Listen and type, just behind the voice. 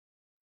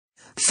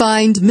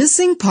Find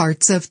missing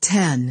parts of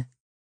 10.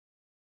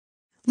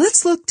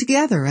 Let's look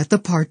together at the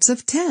parts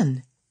of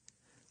 10.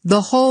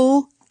 The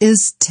whole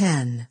is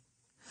 10.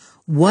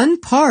 One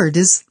part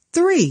is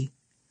 3.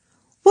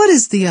 What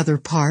is the other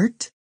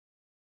part?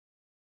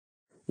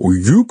 Or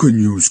you can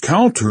use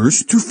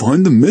counters to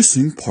find the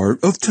missing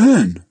part of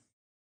 10.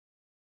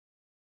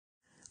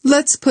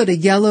 Let's put a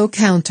yellow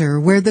counter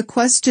where the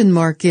question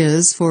mark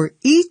is for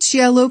each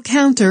yellow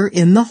counter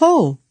in the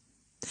whole.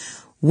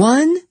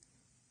 1,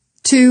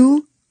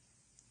 2,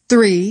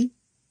 3,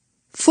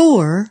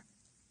 4,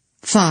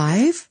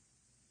 5,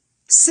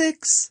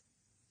 6,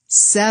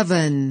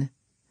 7.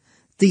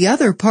 The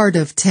other part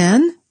of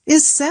 10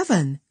 is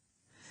 7.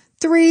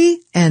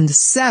 3 and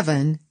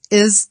 7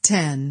 is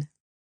 10.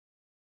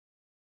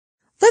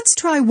 Let's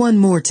try one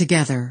more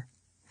together.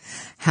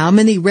 How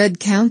many red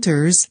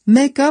counters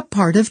make up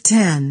part of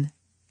 10?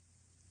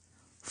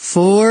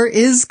 4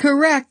 is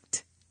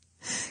correct.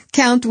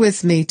 Count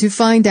with me to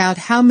find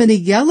out how many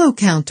yellow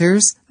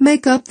counters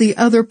make up the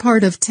other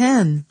part of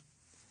 10.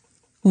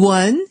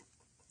 1,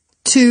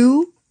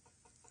 2,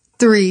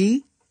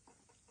 3,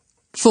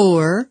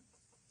 4,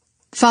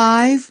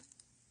 5,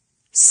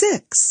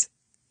 6.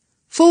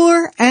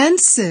 4 and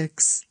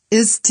 6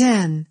 is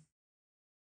 10.